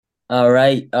All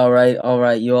right.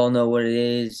 You all know what it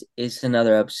is. It's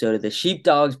another episode of the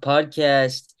Sheepdogs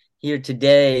podcast here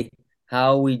today.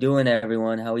 How we doing,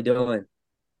 everyone? How we doing?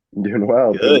 Doing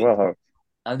well, doing Good. well.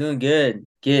 I'm doing good.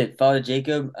 Good. Father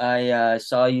Jacob, I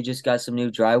saw you just got some new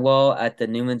drywall at the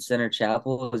Newman Center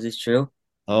Chapel. Is this true?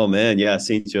 Oh man, yeah,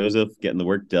 St. Joseph getting the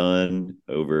work done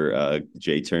over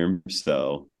J term.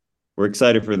 So we're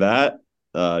excited for that.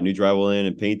 New drywall in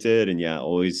and painted, and yeah,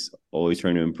 always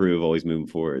trying to improve, always moving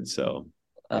forward. So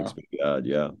thanks Oh, be to God.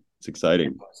 Yeah, it's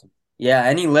exciting. awesome. Yeah,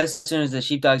 any listeners of the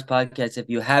Sheepdogs podcast, if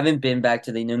you haven't been back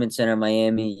to the Newman Center,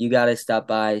 Miami, you got to stop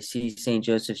by, see St.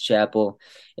 Joseph's Chapel.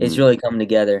 It's Mm. really coming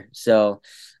together. So,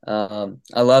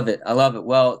 I love it. I love it.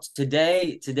 Well,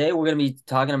 today we're going to be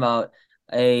talking about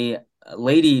a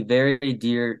lady very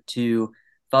dear to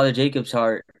Father Jacob's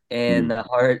heart and Mm. the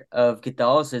heart of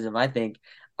Catholicism, I think,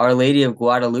 Our Lady of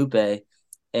Guadalupe.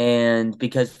 And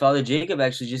because Father Jacob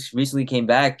actually just recently came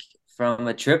back from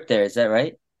a trip there, is that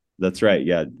right? That's right.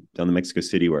 Yeah, down to Mexico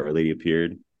City where Our Lady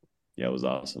appeared. Yeah, it was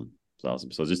awesome. It was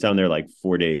awesome. So I was just down there like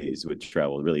 4 days with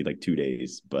travel, really like 2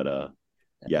 days. But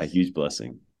yeah, huge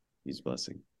blessing. Huge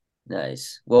blessing.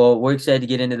 Nice. Well, we're excited to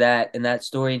get into that and that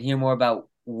story and hear more about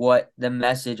what the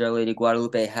message Our Lady of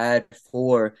Guadalupe had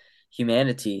for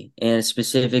humanity and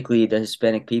specifically the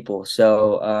Hispanic people.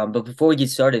 So, but before we get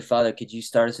started, Father, could you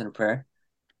start us in a prayer?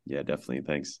 Yeah, definitely.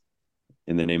 Thanks.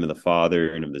 In the name of the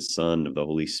Father, and of the Son, and of the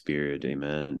Holy Spirit.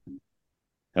 Amen.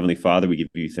 Heavenly Father, we give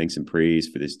you thanks and praise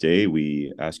for this day.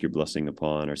 We ask your blessing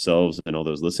upon ourselves and all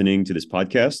those listening to this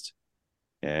podcast.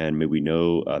 And may we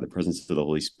know the presence of the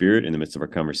Holy Spirit in the midst of our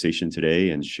conversation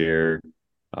today and share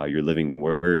your living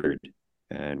word.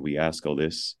 And we ask all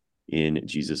this in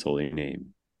Jesus' holy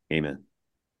name. Amen.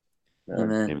 Man. In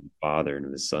the Amen. name of the Father, and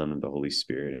of the Son, and of the Holy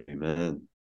Spirit. Amen.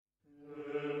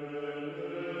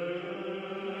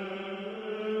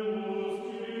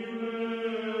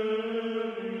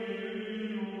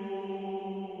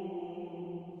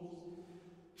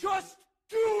 Just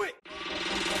do it!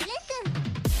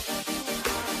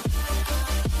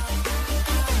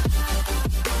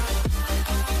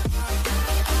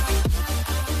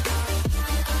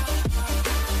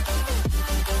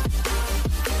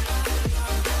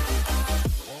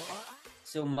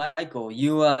 So, Michael,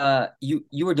 you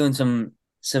were doing some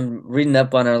reading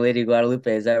up on Our Lady of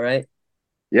Guadalupe, is that right?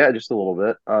 Yeah, just a little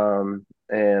bit.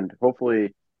 And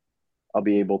hopefully I'll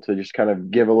be able to just kind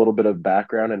of give a little bit of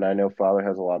background. And I know Father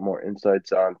has a lot more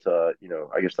insights onto,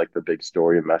 I guess like the big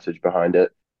story and message behind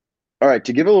it. All right,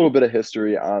 to give a little bit of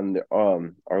history on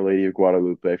Our Lady of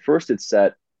Guadalupe. First, it's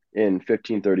set in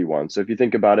 1531. So if you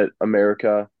think about it,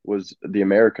 the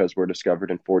Americas were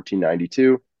discovered in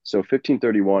 1492. So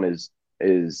 1531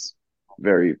 is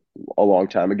very a long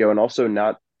time ago, and also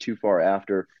not too far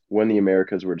after when the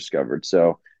Americas were discovered.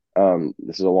 So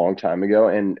this is a long time ago,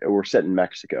 and we're set in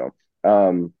Mexico.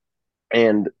 Um,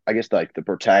 and I guess like the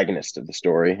protagonist of the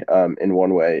story, in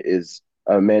one way, is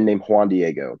a man named Juan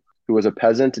Diego, who was a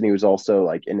peasant and he was also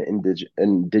like an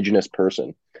indigenous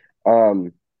person.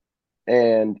 Um,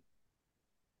 and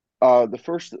the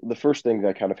first thing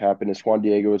that kind of happened is Juan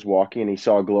Diego was walking and he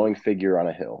saw a glowing figure on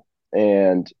a hill.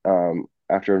 And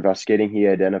after investigating, he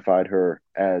identified her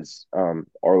as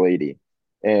Our Lady.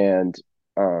 And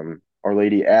Our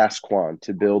Lady asked Juan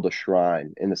to build a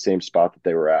shrine in the same spot that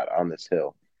they were at on this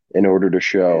hill in order to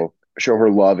show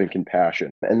her love and compassion.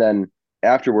 And then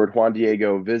afterward, Juan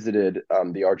Diego visited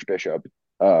the Archbishop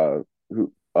of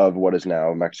what is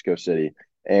now Mexico City,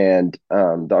 and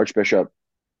the Archbishop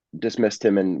dismissed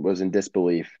him and was in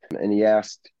disbelief. And he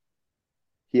asked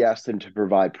him to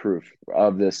provide proof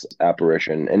of this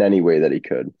apparition in any way that he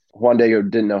could. Juan Diego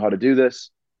didn't know how to do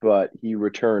this, but he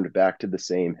returned back to the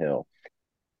same hill.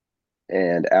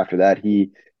 And after that,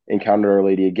 he encountered Our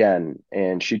Lady again,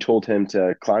 and she told him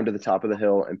to climb to the top of the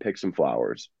hill and pick some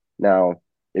flowers. Now,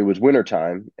 it was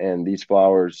wintertime, and these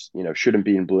flowers, shouldn't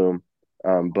be in bloom.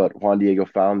 But Juan Diego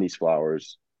found these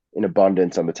flowers in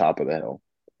abundance on the top of the hill.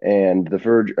 And the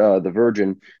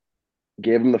Virgin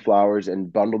gave him the flowers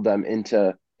and bundled them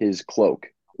into his cloak,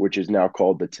 which is now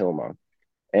called the tilma.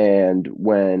 And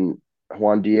when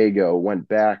Juan Diego went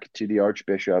back to the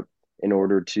Archbishop in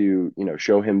order to,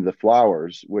 show him the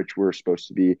flowers, which were supposed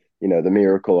to be, the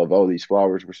miracle of, oh, these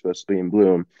flowers were supposed to be in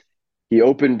bloom, he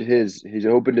opened his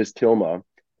tilma,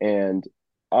 and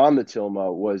on the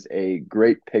tilma was a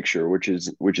great picture, which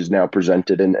is now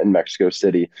presented in Mexico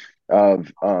City,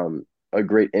 of a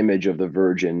great image of the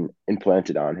Virgin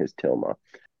implanted on his tilma.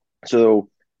 So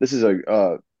this is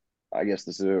I guess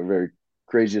this is a very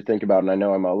crazy to think about, and I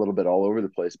know I'm a little bit all over the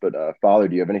place, but Father,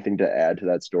 do you have anything to add to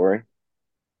that story,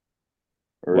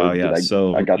 or Wow. did Yeah. I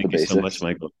So got the thank you so much, basics?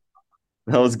 Michael.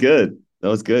 That was good. That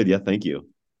was good. Yeah, thank you.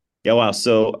 Yeah, wow.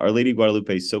 So Our Lady of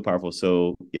Guadalupe is so powerful.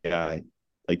 So yeah,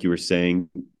 like you were saying,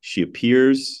 she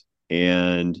appears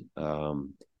and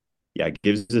yeah,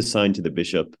 gives a sign to the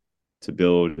bishop to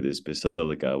build this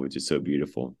basilica, which is so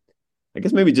beautiful. I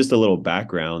guess maybe just a little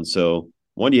background. So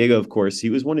Juan Diego, of course, he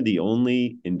was one of the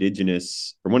only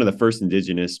indigenous, or one of the first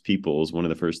indigenous peoples, one of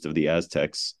the first of the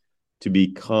Aztecs to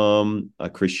become a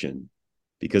Christian.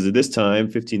 Because at this time,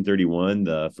 1531,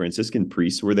 the Franciscan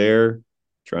priests were there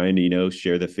trying to,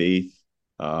 share the faith.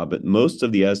 But most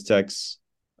of the Aztecs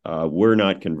were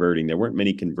not converting. There weren't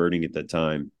many converting at that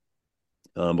time.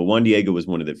 But Juan Diego was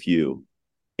one of the few.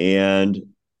 And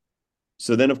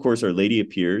so then, of course, Our Lady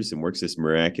appears and works this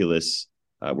miracle,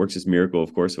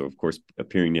 of course,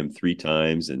 appearing to him 3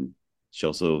 times. And she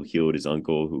also healed his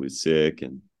uncle who was sick.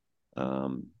 And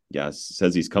yeah,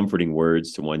 says these comforting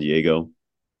words to Juan Diego.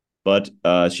 But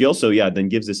she also, yeah, then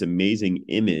gives this amazing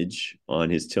image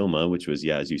on his tilma, which was,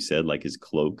 yeah, as you said, like his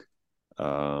cloak.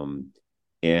 Um,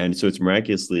 and so it's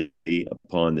miraculously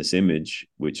upon this image,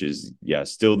 which is, yeah,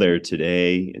 still there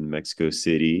today in Mexico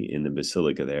City in the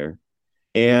Basilica there.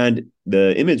 And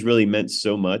the image really meant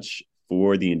so much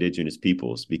for the indigenous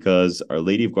peoples because Our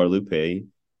Lady of Guadalupe,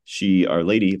 Our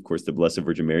Lady, of course, the Blessed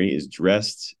Virgin Mary, is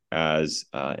dressed as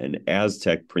an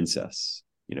Aztec princess.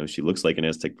 She looks like an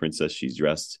Aztec princess. She's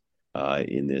dressed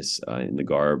in the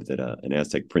garb that an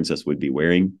Aztec princess would be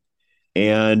wearing.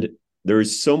 And there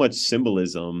is so much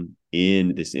symbolism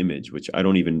in this image, which I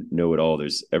don't even know at all.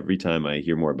 There's every time I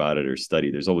hear more about it or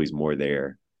study, there's always more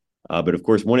there. But of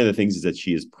course, one of the things is that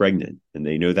she is pregnant, and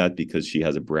they know that because she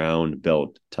has a brown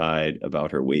belt tied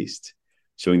about her waist,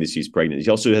 showing that she's pregnant. She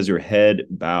also has her head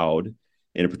bowed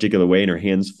in a particular way and her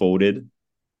hands folded.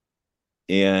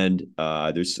 And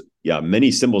there's, yeah,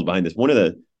 many symbols behind this.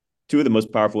 Two of the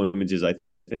most powerful images I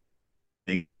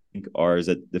think are is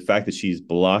that the fact that she's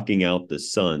blocking out the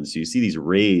sun. So you see these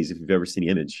rays, if you've ever seen the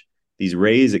image, these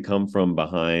rays that come from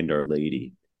behind Our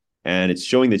Lady. And it's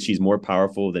showing that she's more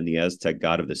powerful than the Aztec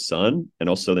god of the sun. And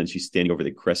also then she's standing over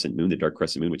the crescent moon, the dark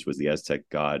crescent moon, which was the Aztec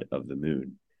god of the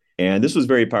moon. And this was a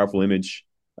very powerful image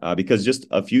because just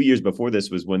a few years before this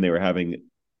was when they were having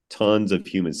tons of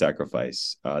human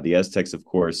sacrifice. The Aztecs, of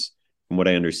course, from what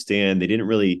I understand, they didn't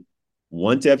really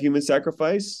want to have human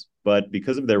sacrifice, but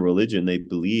because of their religion, they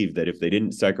believed that if they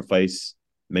didn't sacrifice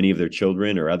many of their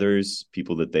children or others,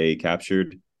 people that they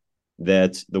captured,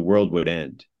 that the world would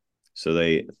end. So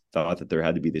they thought that there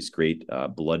had to be this great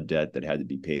blood debt that had to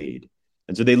be paid.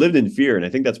 And so they lived in fear. And I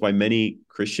think that's why many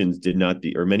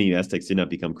many Aztecs did not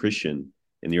become Christian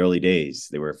in the early days.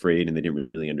 They were afraid and they didn't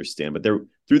really understand. But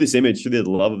through this image, through the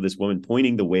love of this woman,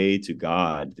 pointing the way to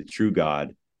God, the true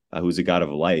God, who's a God of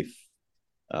life,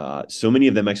 so many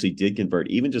of them actually did convert,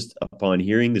 even just upon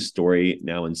hearing the story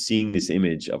now and seeing this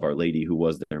image of Our Lady, who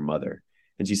was their mother.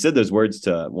 And she said those words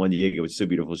to Juan Diego, which is so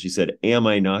beautiful. She said, "Am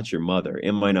I not your mother?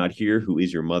 Am I not here who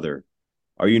is your mother?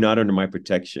 Are you not under my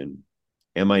protection?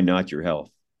 Am I not your health?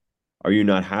 Are you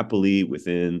not happily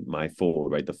within my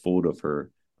fold," right? The fold of her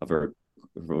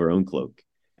own cloak.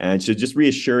 And so just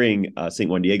reassuring St.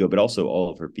 Juan Diego, but also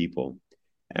all of her people.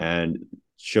 And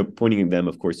pointing them,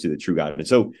 of course, to the true God. And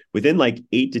so within like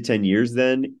 8 to 10 years,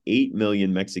 then 8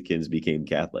 million Mexicans became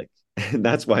Catholic. And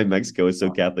that's why Mexico is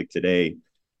so Catholic today,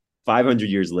 500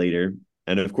 years later.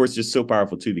 And of course, just so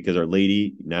powerful too, because Our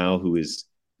Lady now, who is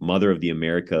Mother of the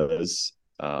Americas,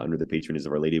 under the patronage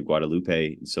of Our Lady of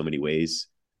Guadalupe in so many ways,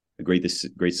 this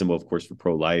great symbol, of course, for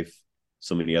pro-life,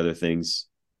 so many other things.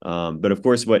 But of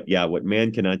course, what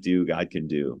man cannot do, God can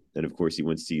do. And of course, he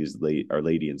wants to use Our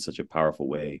Lady in such a powerful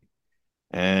way.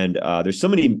 And there's so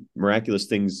many miraculous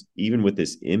things, even with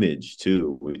this image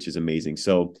too, which is amazing.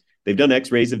 So they've done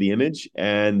X-rays of the image,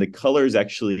 and the colors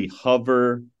actually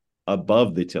hover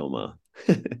above the tilma.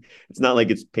 It's not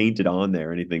like it's painted on there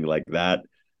or anything like that.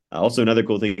 Also, another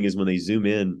cool thing is when they zoom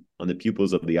in on the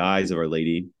pupils of the eyes of Our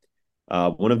Lady,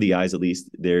 one of the eyes at least,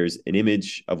 there's an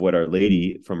image of what Our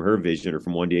Lady from her vision or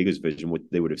from Juan Diego's vision, what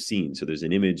they would have seen. So there's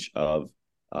an image of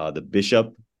the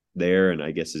bishop there, and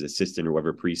I guess his assistant or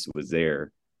whatever priest was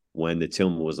there when the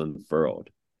tilma was unfurled.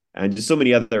 And just so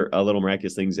many other little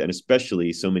miraculous things, and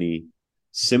especially so many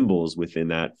symbols within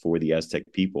that for the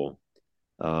Aztec people.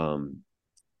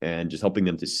 And just helping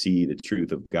them to see the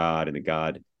truth of God, and that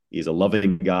God is a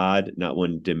loving God, not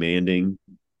one demanding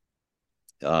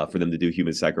for them to do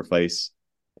human sacrifice,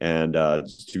 and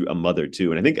to a mother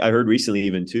too. And I think I heard recently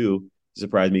even too,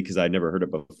 surprised me because I'd never heard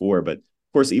it before, but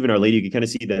of course, even Our Lady, you can kind of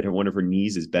see that one of her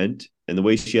knees is bent, and the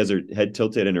way she has her head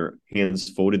tilted and her hands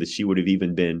folded, that she would have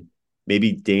even been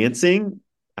maybe dancing,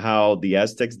 how the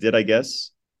Aztecs did, I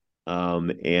guess.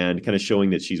 and kind of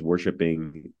showing that she's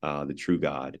worshiping the true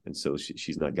God. And so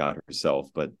she's not God herself,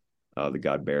 but the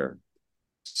God bearer.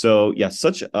 So yeah,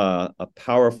 such a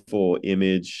powerful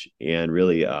image and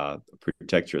really a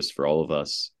protectress for all of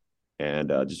us, and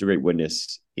just a great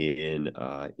witness in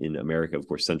America, of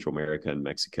course, Central America and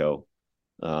Mexico,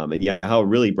 and yeah, how it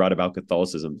really brought about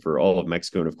Catholicism for all of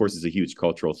Mexico, and of course, it's a huge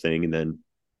cultural thing. And then,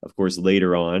 of course,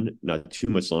 later on, not too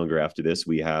much longer after this,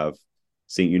 we have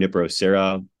Saint Junipero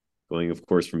Serra going, of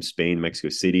course, from Spain, Mexico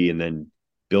City, and then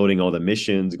building all the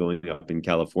missions, going up in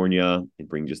California and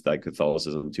bring just that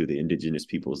Catholicism to the indigenous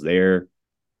peoples there,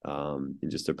 in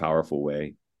just a powerful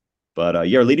way. But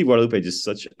yeah, Our Lady of Guadalupe, just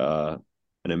such an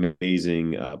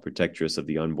amazing protectress of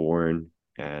the unborn,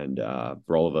 and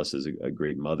for all of us as a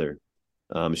great mother.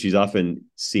 She's often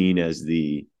seen as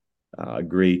the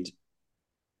great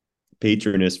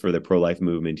patroness for the pro-life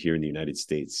movement here in the United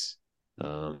States.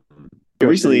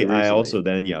 Recently, I also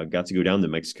then got to go down to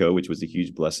Mexico, which was a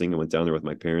huge blessing. I went down there with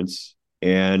my parents,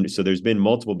 and so there's been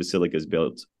multiple basilicas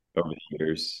built over the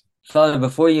years. Father,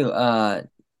 before you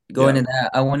go into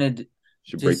that, I wanted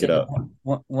Should to break say it up.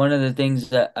 one of the things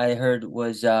that I heard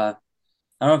was I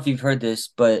don't know if you've heard this,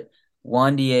 but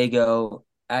Juan Diego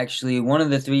actually one of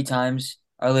the three times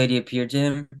Our Lady appeared to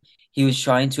him, he was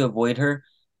trying to avoid her.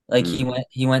 Like he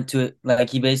went to like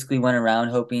he basically went around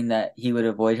hoping that he would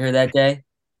avoid her that day.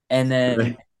 And then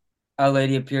Right. Our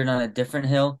Lady appeared on a different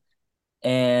hill.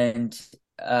 And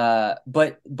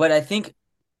but I think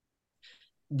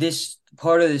this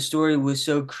part of the story was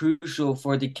so crucial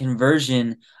for the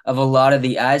conversion of a lot of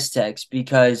the Aztecs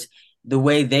because the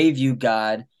way they view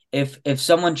God, if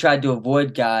someone tried to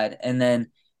avoid God and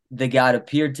then the God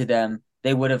appeared to them,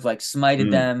 they would have like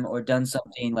smited them or done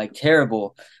something like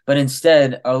terrible. But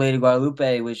instead, Our Lady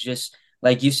Guadalupe was just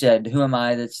like you said, who am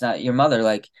I that's not your mother?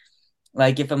 Like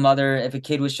if a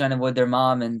kid was trying to avoid their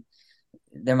mom and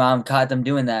their mom caught them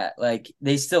doing that, like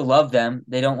they still love them.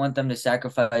 They don't want them to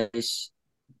sacrifice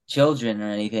children or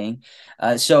anything.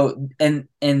 And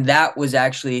that was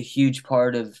actually a huge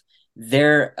part of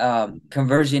their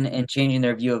conversion and changing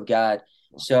their view of God.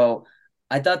 So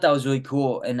I thought that was really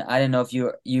cool, and I didn't know if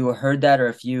you heard that or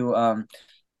if you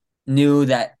knew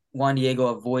that Juan Diego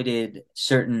avoided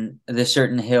the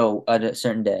certain hill at a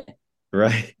certain day.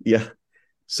 Right. Yeah.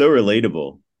 So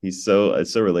relatable. He's so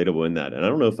relatable in that. And I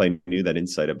don't know if I knew that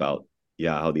insight about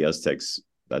how the Aztecs,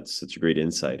 that's such a great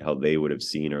insight, how they would have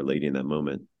seen Our Lady in that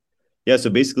moment. Yeah, so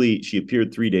basically she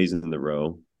appeared 3 days in a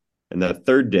row. And that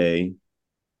third day,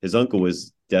 his uncle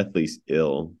was deathly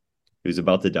ill. He was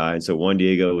about to die. And so Juan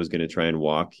Diego was going to try and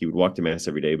walk. He would walk to mass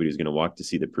every day, but he was going to walk to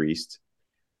see the priest.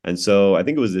 And so I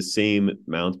think it was the same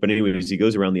mount. But anyways, he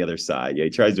goes around the other side. Yeah, he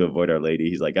tries to avoid Our Lady.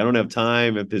 He's like, I don't have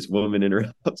time if this woman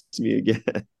interrupts me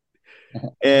again.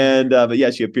 And but yeah,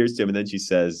 she appears to him, and then she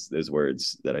says those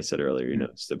words that I said earlier,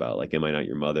 just about like, am I not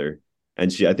your mother?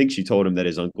 And I think she told him that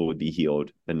his uncle would be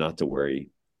healed and not to worry.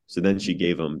 So then she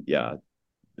gave him,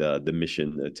 the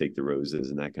mission to take the roses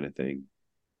and that kind of thing.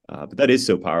 But that is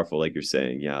so powerful, like you're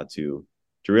saying, to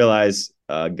realize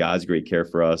God's great care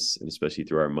for us, and especially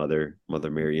through our Mother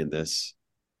Mary in this.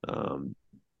 But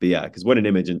yeah, because what an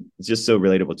image, and it's just so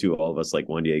relatable to all of us, like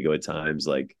Juan Diego at times,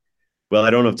 like, well, I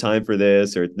don't have time for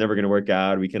this, or it's never going to work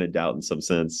out. We kind of doubt in some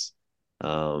sense.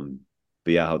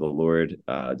 But yeah, how the Lord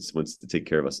just wants to take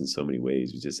care of us in so many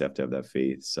ways. We just have to have that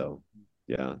faith. So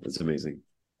yeah, that's amazing.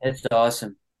 It's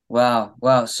awesome. Wow.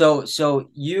 Wow. So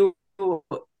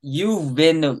you've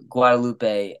been to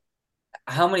Guadalupe.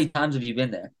 How many times have you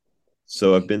been there?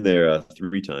 So I've been there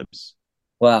 3 times.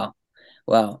 Wow.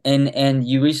 Wow. And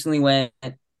you recently went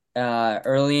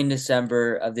early in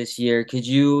December of this year. Could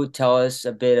you tell us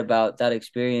a bit about that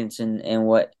experience and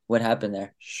what happened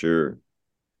there? Sure.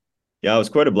 Yeah, it was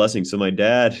quite a blessing. So my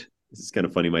dad, this is kind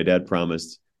of funny. My dad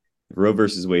promised if Roe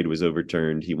versus Wade was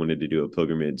overturned, he wanted to do a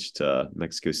pilgrimage to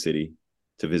Mexico City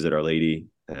to visit Our Lady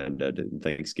and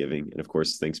Thanksgiving. And of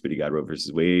course, thanks be to God, Roe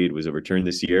versus Wade was overturned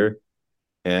this year.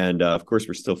 And of course,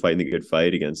 we're still fighting the good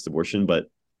fight against abortion. But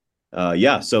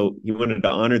so he wanted to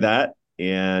honor that.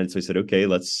 And so I said, okay,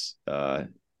 let's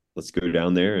go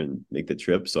down there and make the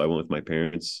trip. So I went with my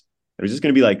parents. It was just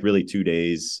going to be like really 2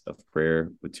 days of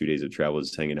prayer with 2 days of travel,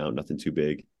 just hanging out, nothing too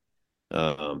big.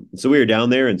 So we were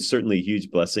down there, and certainly a huge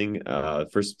blessing.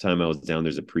 First time I was down,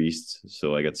 there's a priest,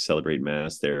 so I got to celebrate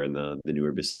mass there in the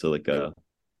newer basilica.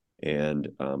 And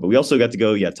but we also got to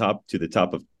go to the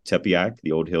top of Tepeyac,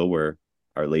 the old hill where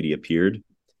Our Lady appeared.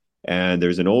 And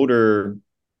there's an older,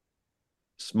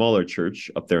 smaller church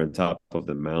up there on top of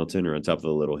the mountain, or on top of the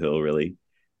little hill, really.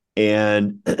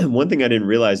 And one thing I didn't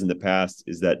realize in the past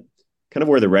is that kind of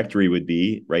where the rectory would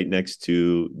be, right next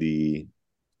to the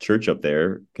church up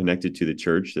there. Connected to the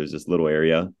church, there's this little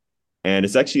area, and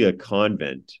it's actually a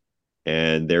convent,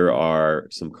 and there are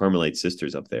some Carmelite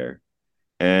sisters up there.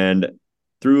 And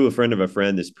through a friend of a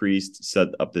friend, this priest set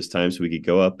up this time so we could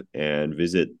go up and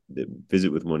visit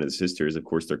with one of the sisters. Of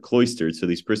course, they're cloistered, so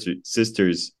these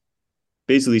sisters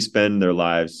basically spend their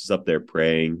lives just up there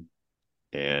praying,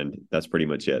 and that's pretty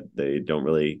much it. They don't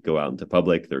really go out into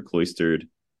public. They're cloistered.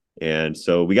 And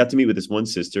so we got to meet with this one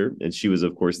sister, and she was,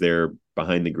 of course, there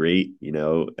behind the grate,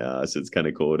 so it's kind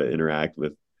of cool to interact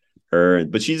with her.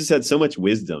 But she just had so much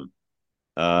wisdom.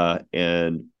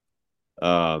 And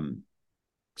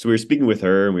So we were speaking with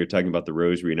her, and we were talking about the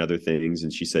rosary and other things.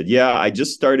 And she said, yeah, I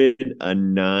just started a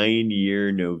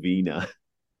 9-year novena.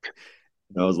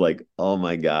 And I was like, oh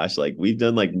my gosh, like we've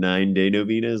done like 9-day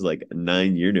novenas, like a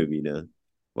 9-year novena.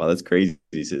 Wow, that's crazy,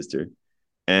 sister.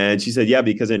 And she said, yeah,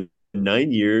 because in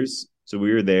 9 years, so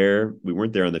we were there, we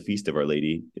weren't there on the Feast of Our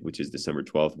Lady, which is December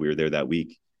 12th. We were there that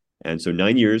week. And so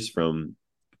 9 years from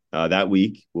that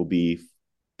week will be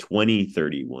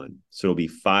 2031. So it'll be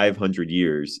 500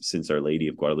 years since Our Lady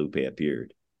of Guadeloupe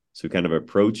appeared. So kind of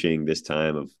approaching this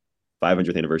time of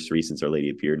 500th anniversary since Our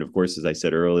Lady appeared. And of course, as I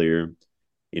said earlier,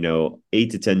 8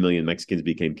 to 10 million Mexicans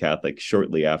became Catholic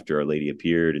shortly after Our Lady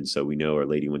appeared. And so we know Our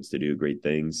Lady wants to do great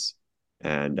things.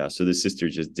 And so the sister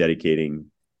just dedicating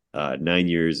 9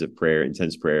 years of prayer,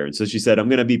 intense prayer. And so she said, I'm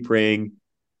going to be praying.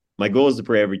 My goal is to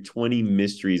pray every 20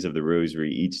 mysteries of the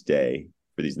Rosary each day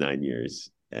for these 9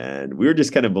 years. And we were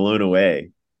just kind of blown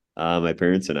away, my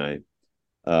parents and I.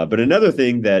 But another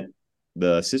thing that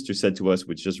the sister said to us,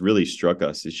 which just really struck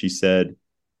us, is she said,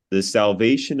 the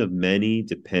salvation of many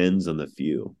depends on the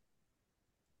few.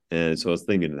 And so I was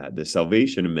thinking that the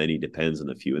salvation of many depends on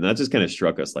the few. And that just kind of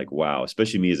struck us like, wow,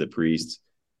 especially me as a priest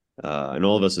and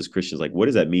all of us as Christians, like, what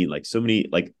does that mean? Like so many,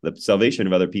 like the salvation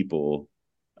of other people,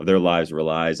 of their lives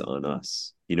relies on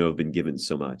us, have been given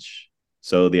so much.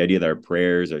 So the idea that our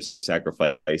prayers, our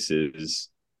sacrifices,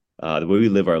 the way we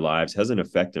live our lives has an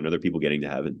effect on other people getting to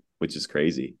heaven, which is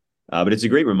crazy. But it's a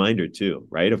great reminder too,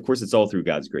 right? Of course, it's all through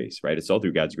God's grace, right? It's all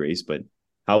through God's grace, but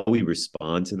how we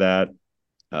respond to that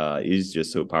is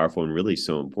just so powerful and really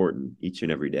so important each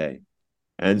and every day.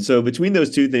 And so between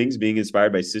those two things, being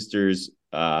inspired by sisters'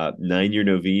 9-year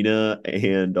novena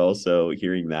and also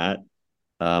hearing that,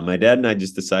 my dad and I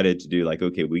just decided to do like,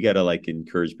 okay, we got to like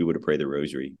encourage people to pray the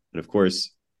rosary. And of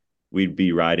course, we'd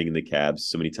be riding in the cabs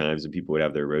so many times and people would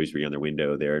have their rosary on their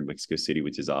window there in Mexico City,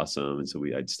 which is awesome. And so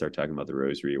I'd start talking about the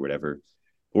rosary or whatever.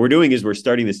 What we're doing is we're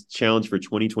starting this challenge for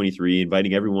 2023,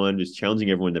 inviting everyone, just challenging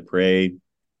everyone to pray,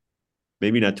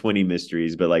 maybe not 20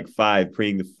 mysteries, but like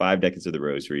praying the 5 decades of the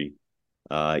rosary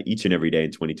each and every day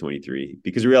in 2023.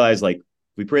 Because we realize like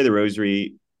if we pray the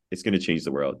rosary, it's going to change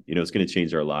the world. It's going to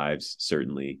change our lives,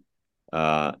 certainly.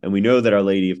 And we know that Our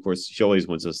Lady, of course, she always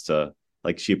wants us to,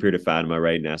 like she appeared at Fatima,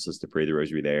 right, and asked us to pray the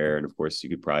rosary there. And of course, you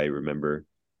could probably remember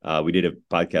we did a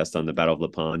podcast on the Battle of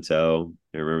Lepanto.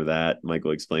 I remember that.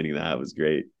 Michael explaining that was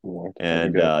great. Yeah,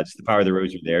 and just the power of the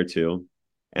rosary there too.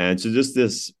 And so just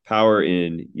this power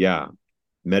in,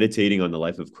 meditating on the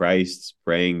life of Christ,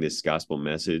 praying this gospel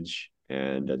message,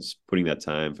 and just putting that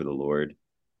time for the Lord,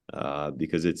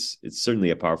 because it's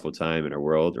certainly a powerful time in our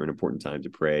world, or an important time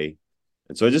to pray.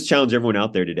 And so I just challenge everyone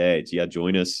out there today to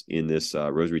join us in this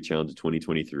Rosary Challenge of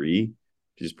 2023.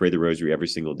 To just pray the Rosary every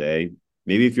single day.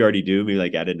 Maybe if you already do, maybe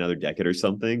like add another decade or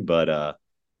something. But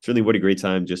certainly, what a great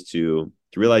time just to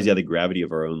realize the gravity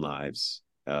of our own lives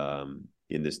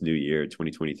in this new year,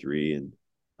 2023,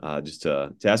 and just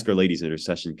to ask Our Lady's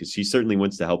intercession, because she certainly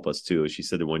wants to help us too. She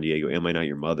said to Juan Diego, "Am I not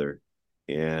your mother?"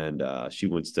 And she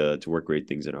wants to work great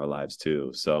things in our lives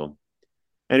too. So.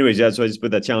 Anyways, so I just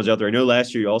put that challenge out there. I know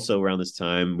last year also around this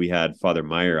time we had Father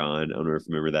Meyer on. I don't know if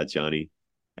you remember that, Johnny.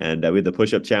 And we had the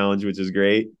push-up challenge, which is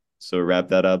great. So wrap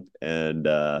that up. And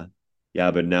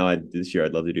but now this year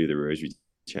I'd love to do the Rosary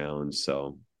Challenge.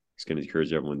 So just going to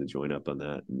encourage everyone to join up on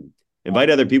that and invite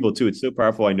other people too. It's so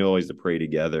powerful. I know always to pray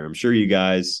together. I'm sure you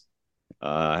guys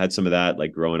had some of that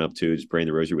like growing up too, just praying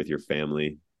the Rosary with your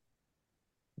family.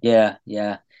 Yeah.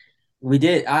 We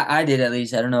did. I did at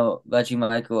least. I don't know about you,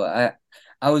 Michael.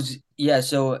 I was,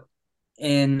 so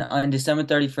on December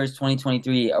 31st,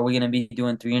 2023, are we going to be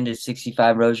doing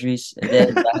 365 rosaries a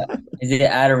day? Is it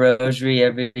add a rosary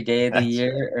every day of the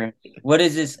year? Or what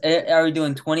is this? Are we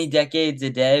doing 20 decades a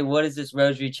day? What does this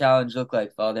rosary challenge look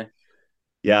like, Father?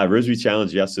 Yeah, Rosary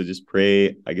Challenge. Yeah, so just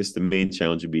pray. I guess the main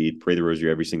challenge would be pray the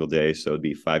Rosary every single day. So it'd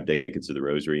be 5 decades of the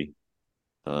Rosary.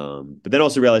 But then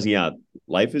also realizing,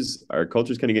 our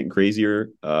culture is kind of getting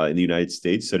crazier in the United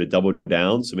States. So to double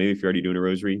down, so maybe if you're already doing a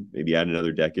rosary, maybe add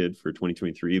another decade for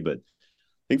 2023. But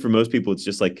I think for most people, it's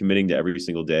just like committing to every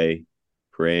single day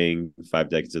praying 5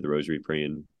 decades of the Rosary,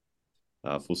 praying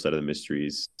full set of the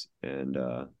mysteries, and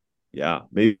yeah,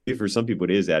 maybe for some people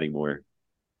it is adding more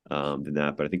than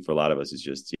that, but I think for a lot of us it's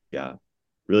just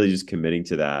really just committing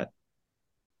to that.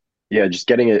 Yeah, just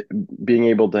getting it, being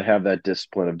able to have that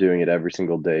discipline of doing it every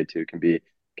single day too can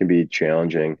be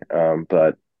challenging.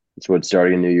 But it's what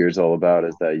starting a new year is all about,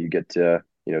 is that you get to,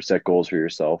 set goals for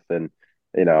yourself. And,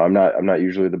 I'm not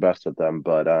usually the best at them,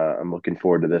 but I'm looking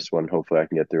forward to this one. Hopefully I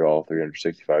can get through all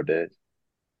 365 days.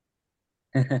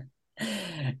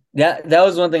 That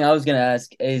was one thing I was gonna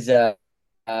ask is uh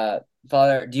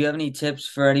Father, do you have any tips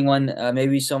for anyone,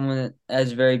 maybe someone that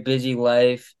has a very busy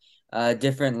life,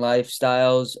 different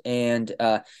lifestyles, and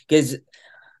because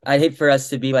I'd hate for us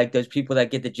to be like those people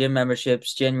that get the gym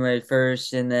memberships January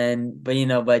 1st, and then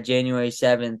but by January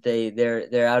 7th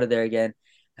they're out of there again.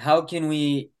 How can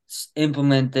we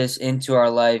implement this into our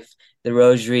life, the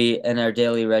rosary and our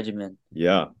daily regimen?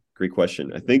 Yeah, great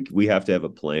question. I think we have to have a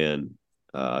plan.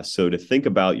 So to think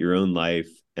about your own life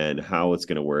and how it's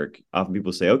going to work, often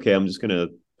people say, okay, I'm just going to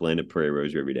plan to pray a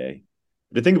rosary every day.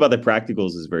 But to think about the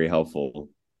practicals is very helpful.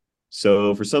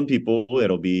 So for some people,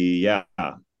 it'll be,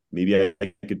 maybe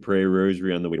I could pray a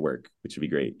rosary on the way to work, which would be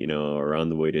great, or on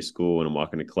the way to school when I'm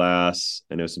walking to class.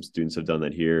 I know some students have done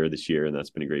that here this year, and that's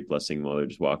been a great blessing while they're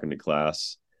just walking to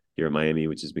class here in Miami,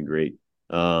 which has been great.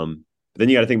 But then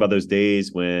you got to think about those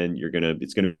days when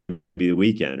it's gonna be the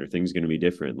weekend, or things gonna be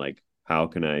different. Like, how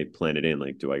can I plan it in?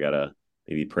 Like, do I gotta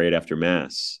maybe pray it after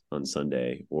Mass on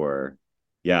Sunday, or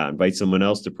invite someone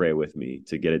else to pray with me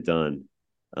to get it done?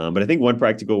 But I think one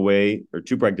practical way, or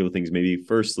two practical things, maybe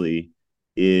firstly,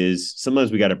 is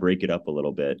sometimes we got to break it up a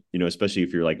little bit, especially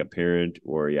if you're like a parent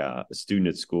or a student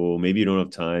at school. Maybe you don't have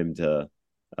time to,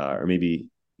 or maybe,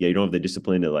 you don't have the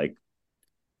discipline to like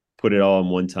put it all in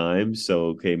one time. So,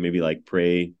 okay, maybe like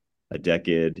pray a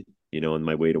decade, on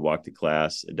my way to walk to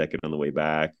class, a decade on the way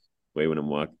back,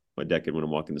 a decade when I'm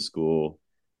walking to school,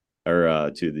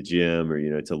 or to the gym,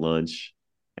 or, to lunch,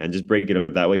 and just break it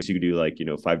up that way. So you could do like,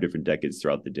 5 different decades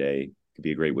throughout the day. Could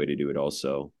be a great way to do it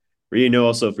also. Or,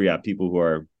 also for, people who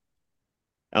are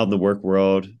out in the work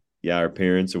world, our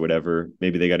parents or whatever,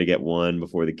 maybe they got to get one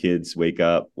before the kids wake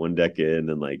up, 1 decade, and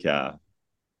then like, have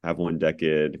 1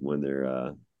 decade when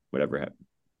they're, whatever,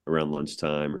 around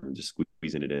lunchtime, or just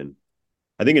squeezing it in.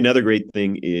 I think another great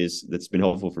thing that's been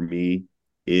helpful for me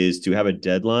is to have a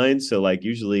deadline. So like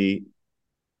usually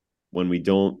when we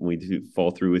do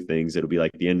fall through with things, it'll be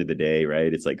like the end of the day,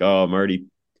 right? It's like, oh, I'm already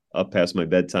up past my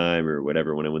bedtime or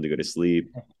whatever when I want to go to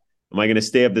sleep. Am I going to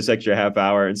stay up this extra half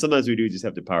hour? And sometimes we do just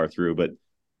have to power through, but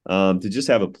to just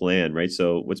have a plan, right?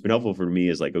 So what's been helpful for me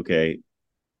is like, okay,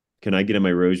 can I get in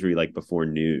my rosary like before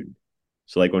noon?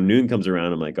 So like when noon comes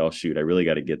around, I'm like, oh shoot, I really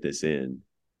got to get this in,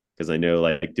 because I know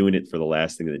like doing it for the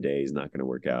last thing of the day is not going to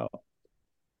work out.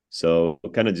 So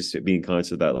kind of just being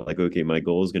conscious of that, like, okay, my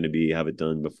goal is going to be have it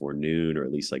done before noon, or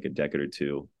at least like a decade or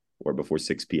two, or before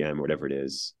 6 p.m. or whatever it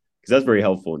is. Because that's very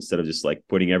helpful, instead of just like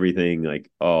putting everything like,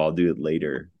 oh, I'll do it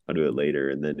later. I'll do it later.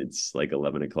 And then it's like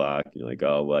 11 o'clock. You're like,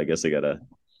 oh, well, I guess I got to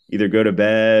either go to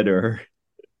bed or,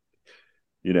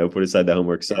 put aside the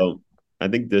homework. So I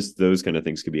think those kind of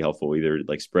things could be helpful, either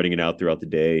like spreading it out throughout the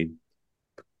day,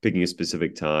 picking a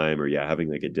specific time, or having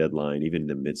like a deadline, even in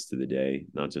the midst of the day,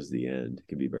 not just the end,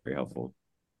 can be very helpful.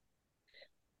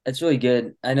 That's really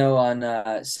good. I know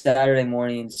on Saturday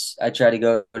mornings I try to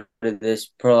go to this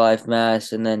pro-life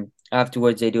mass, and then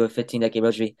afterwards they do a 15-decade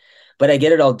rosary. But I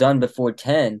get it all done before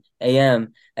 10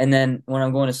 a.m. And then when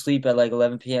I'm going to sleep at like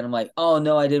 11 p.m., I'm like, oh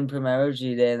no, I didn't pray my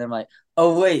rosary today. And I'm like,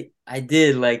 oh wait, I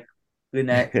did, like in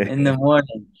the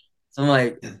morning. So I'm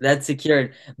like, that's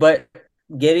secured. But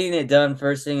getting it done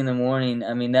first thing in the morning,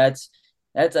 I mean, that's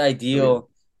Oh yeah. ideal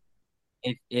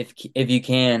if you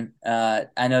can.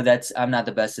 I know I'm not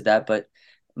the best at that, but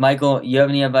Michael, you have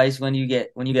any advice when you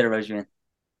get a rosary?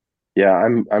 Yeah,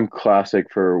 I'm classic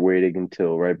for waiting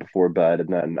until right before bed, and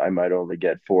then I might only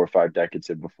get 4 or 5 decades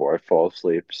in before I fall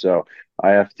asleep. So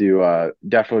I have to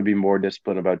definitely be more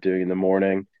disciplined about doing it in the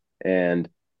morning. And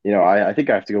I think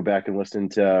I have to go back and listen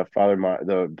to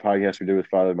the podcast we did with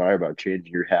Father Meyer about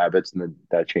changing your habits, and then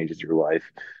that changes your life.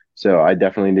 So I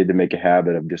definitely need to make a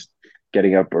habit of just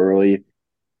getting up early,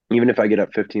 even if I get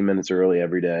up 15 minutes early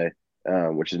every day,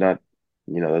 which is not,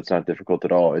 that's not difficult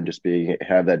at all. And just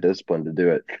have that discipline to do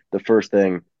it the first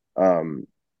thing,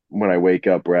 when I wake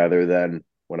up, rather than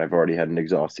when I've already had an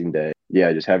exhausting day.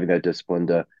 Yeah, just having that discipline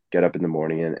to get up in the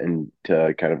morning and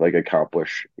to kind of like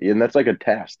accomplish. And that's like a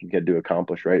task you get to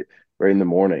accomplish right in the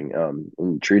morning,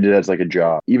 and treat it as like a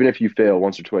job. Even if you fail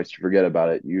once or twice, you forget about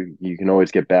it. You can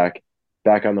always get back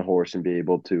back on the horse and be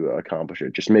able to accomplish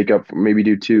it. Just make up, maybe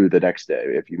do two the next day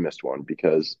if you missed one,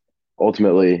 because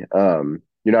ultimately, we're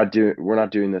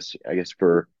not doing this, I guess,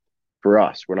 for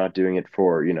us. We're not doing it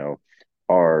for,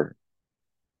 our,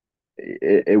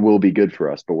 it will be good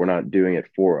for us, but we're not doing it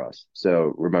for us.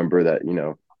 So remember that,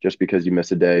 just because you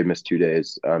miss a day, miss 2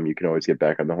 days, you can always get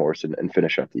back on the horse and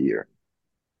finish up the year.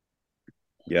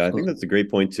 Yeah, I think that's a great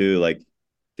point too. Like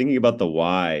thinking about the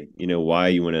why, why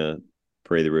you want to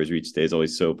pray the rosary each day is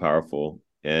always so powerful.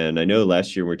 And I know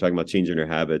last year when we were talking about changing our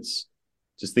habits,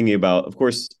 just thinking about, of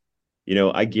course,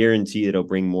 I guarantee it'll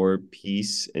bring more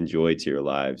peace and joy to your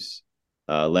lives.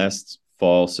 Last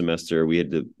fall semester, we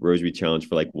had the rosary challenge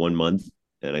for like 1 month.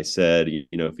 And I said,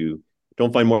 if you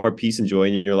don't find more peace and joy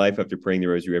in your life after praying the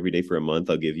rosary every day for a month,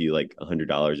 I'll give you like $100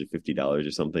 or $50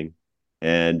 or something.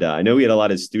 And I know we had a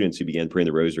lot of students who began praying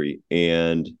the rosary.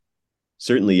 And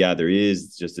certainly, yeah, there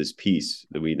is just this peace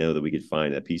that we know that we could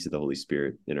find, that peace of the Holy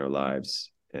Spirit in our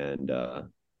lives. And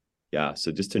yeah,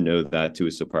 so just to know that too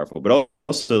is so powerful. But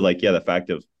also, like, yeah, the fact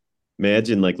of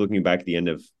imagine like looking back at the end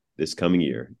of this coming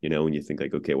year, when you think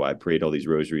like, okay, well, I prayed all these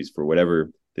rosaries for whatever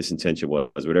this intention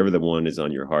was, whatever the one is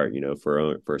on your heart,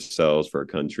 for ourselves, for our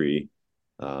country.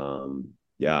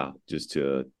 Yeah, just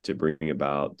to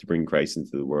bring Christ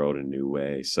into the world in a new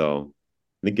way. So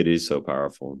I think it is so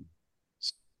powerful.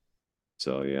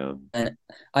 So yeah. And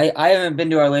I haven't been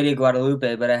to Our Lady of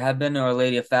Guadalupe, but I have been to Our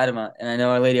Lady of Fatima, and I know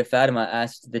Our Lady of Fatima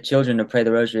asked the children to pray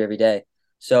the rosary every day.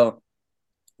 So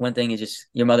one thing is just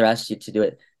your mother asks you to do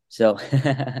it. So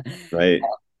Right.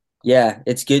 yeah,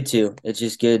 it's good too. It's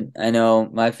just good. I know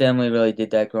my family really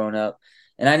did that growing up,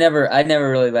 and I never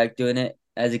really liked doing it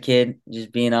as a kid.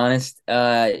 Just being honest,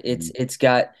 it's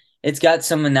got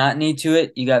some monotony to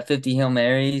it. You got 50 Hail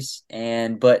Marys,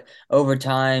 but over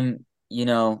time,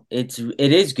 it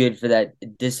is good for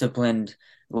that disciplined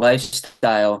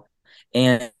lifestyle,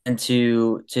 and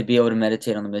to be able to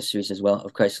meditate on the mysteries as well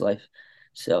of Christ's life.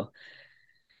 So,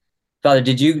 Father,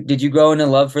 did you grow in a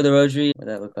love for the Rosary? What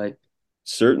did that look like?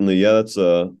 Certainly, yeah, that's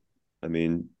I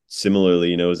mean,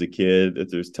 similarly, as a kid, that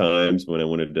there's times when I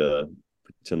wanted to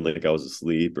pretend like I was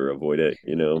asleep or avoid it.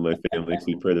 My family makes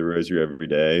me pray the rosary every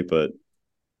day, but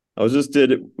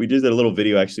we did a little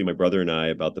video actually, my brother and I,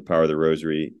 about the power of the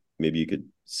rosary. Maybe you could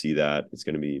see that. It's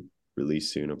going to be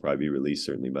released soon. It'll probably be released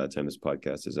certainly by the time this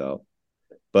podcast is out.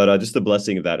 But just the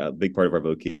blessing of that, a big part of our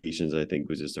vocations, I think,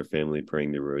 was just our family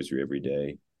praying the rosary every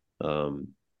day.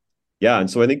 Yeah, and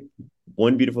so I think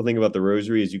one beautiful thing about the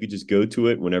rosary is you could just go to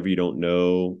it whenever you don't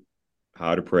know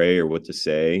how to pray or what to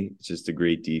say. It's just a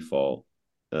great default.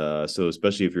 So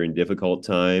especially if you're in difficult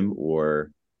time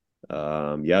or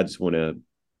yeah, just want to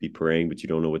be praying but you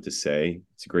don't know what to say,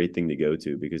 it's a great thing to go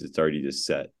to because it's already just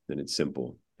set and it's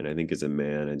simple. And I think as a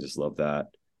man, I just love that.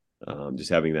 Just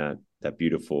having that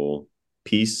beautiful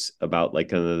peace about like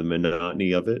kind of the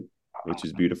monotony of it, which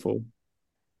is beautiful.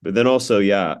 But then also,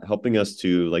 yeah, helping us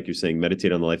to, like you're saying,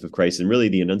 meditate on the life of Christ. And really,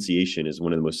 the Annunciation is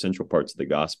one of the most central parts of the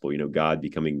gospel. God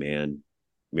becoming man,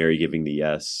 Mary giving the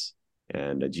yes,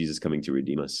 and Jesus coming to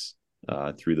redeem us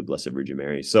through the Blessed Virgin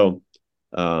Mary. So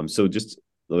just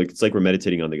like it's like we're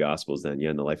meditating on the Gospels then,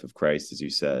 yeah, in the life of Christ, as you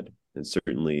said. And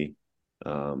certainly,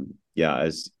 yeah,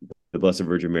 as the Blessed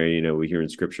Virgin Mary, we hear in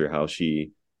Scripture how she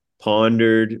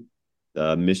pondered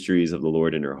mysteries of the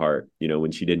Lord in her heart,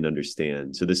 when she didn't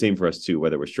understand. So the same for us too,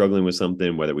 whether we're struggling with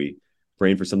something, whether we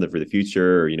praying for something for the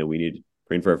future, or, we need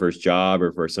praying for our first job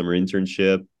or for a summer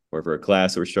internship or for a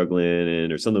class that we're struggling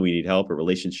in or something we need help or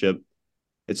relationship.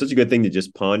 It's such a good thing to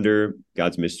just ponder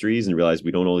God's mysteries and realize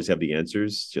we don't always have the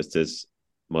answers, just as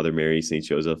Mother Mary, St.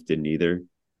 Joseph didn't either.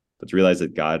 But to realize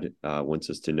that God wants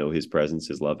us to know his presence,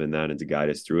 his love in that, and to guide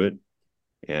us through it.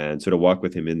 And so to walk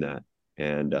with him in that.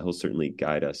 And he'll certainly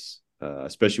guide us,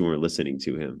 especially when we're listening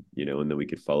to him, and then we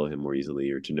could follow him more easily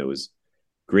or to know his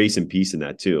grace and peace in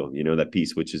that too, that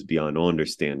peace which is beyond all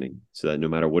understanding, so that no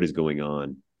matter what is going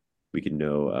on, we can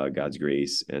know God's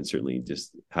grace and certainly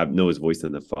just know his voice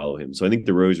and then follow him. So I think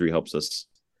the rosary helps us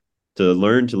to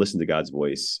learn to listen to God's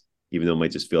voice, even though it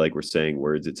might just feel like we're saying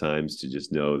words at times, to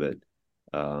just know that,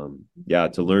 yeah,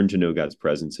 to learn to know God's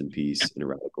presence and peace in a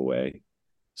radical way.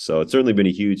 So it's certainly been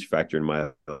a huge factor in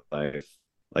my life.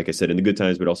 Like I said, in the good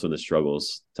times, but also in the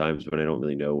struggles, times when I don't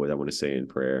really know what I want to say in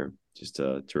prayer, just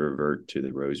to revert to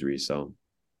the rosary. So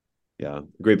yeah,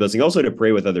 great blessing. Also to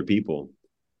pray with other people.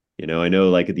 I know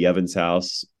like at the Evans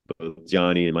house, both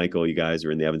Johnny and Michael, you guys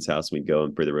are in the Evans house. We'd go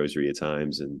and pray the rosary at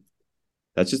times. And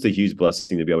that's just a huge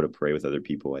blessing to be able to pray with other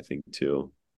people, I think,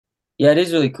 too. Yeah, it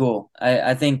is really cool.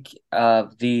 I think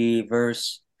the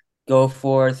verse, "Go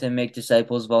forth and make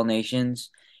disciples of all nations,"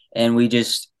 and we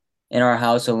just in our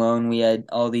house alone we had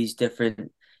all these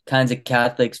different kinds of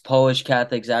Catholics, Polish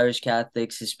Catholics, Irish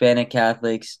Catholics, Hispanic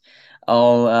Catholics,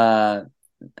 all a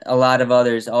lot of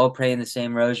others, all praying the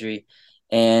same rosary,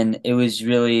 and it was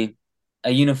really a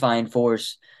unifying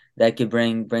force that could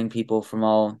bring people from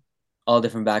all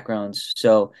different backgrounds.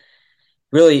 So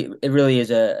really, it really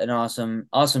is an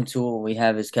awesome tool we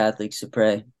have as Catholics to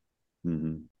pray.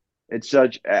 Mm-hmm. It's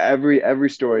such every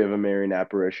story of a Marian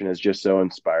apparition is just so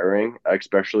inspiring,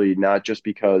 especially not just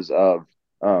because of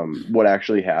what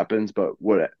actually happens, but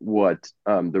what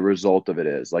the result of it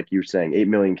is. Like you were saying, 8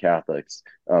 million Catholics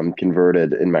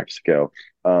converted in Mexico,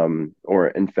 or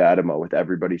in Fatima, with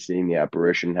everybody seeing the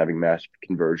apparition, having mass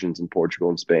conversions in Portugal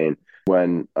and Spain.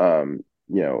 When you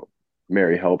know,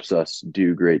 Mary helps us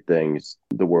do great things,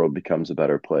 the world becomes a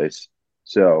better place.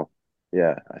 So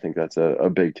yeah, I think that's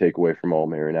a big takeaway from all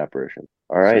Marian apparition.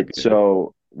 All So right, good.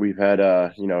 so we've had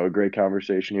a great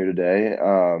conversation here today.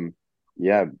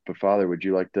 Yeah, but Father, would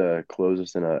you like to close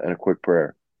us in a quick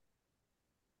prayer?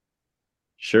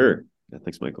 Sure. Yeah,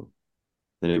 thanks, Michael.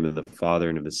 In the name of the Father,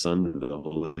 and of the Son, and of the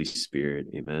Holy Spirit.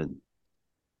 Amen.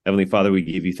 Heavenly Father, we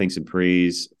give you thanks and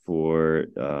praise for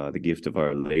the gift of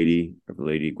Our Lady, Our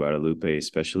Lady of Guadalupe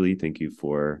especially. Thank you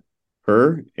for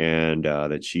her, and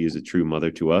that she is a true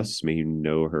mother to us. May you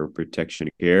know her protection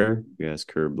and care. We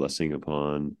ask her blessing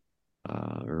upon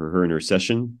her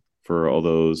intercession for all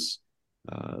those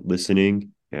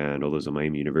listening, and all those at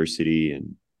Miami University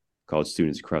and college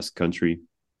students across the country.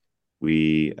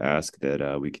 We ask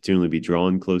that we continually be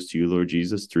drawn close to you, Lord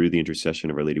Jesus, through the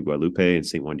intercession of Our Lady of Guadalupe and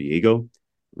St. Juan Diego.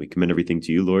 We commend everything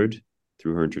to you, Lord,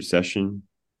 through her intercession,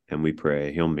 and we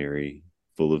pray, Hail Mary,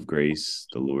 full of grace,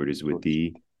 the Lord is with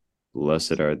thee.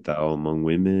 Blessed art thou among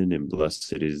women, and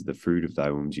blessed is the fruit of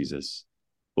thy womb, Jesus.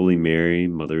 Holy Mary,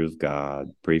 Mother of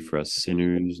God, pray for us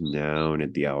sinners, now and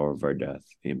at the hour of our death.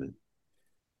 Amen.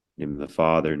 In the name of the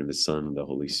Father, and of the Son, and of the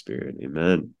Holy Spirit.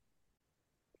 Amen.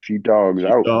 Sheepdogs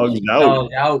out. Dogs out. Oh,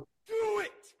 out.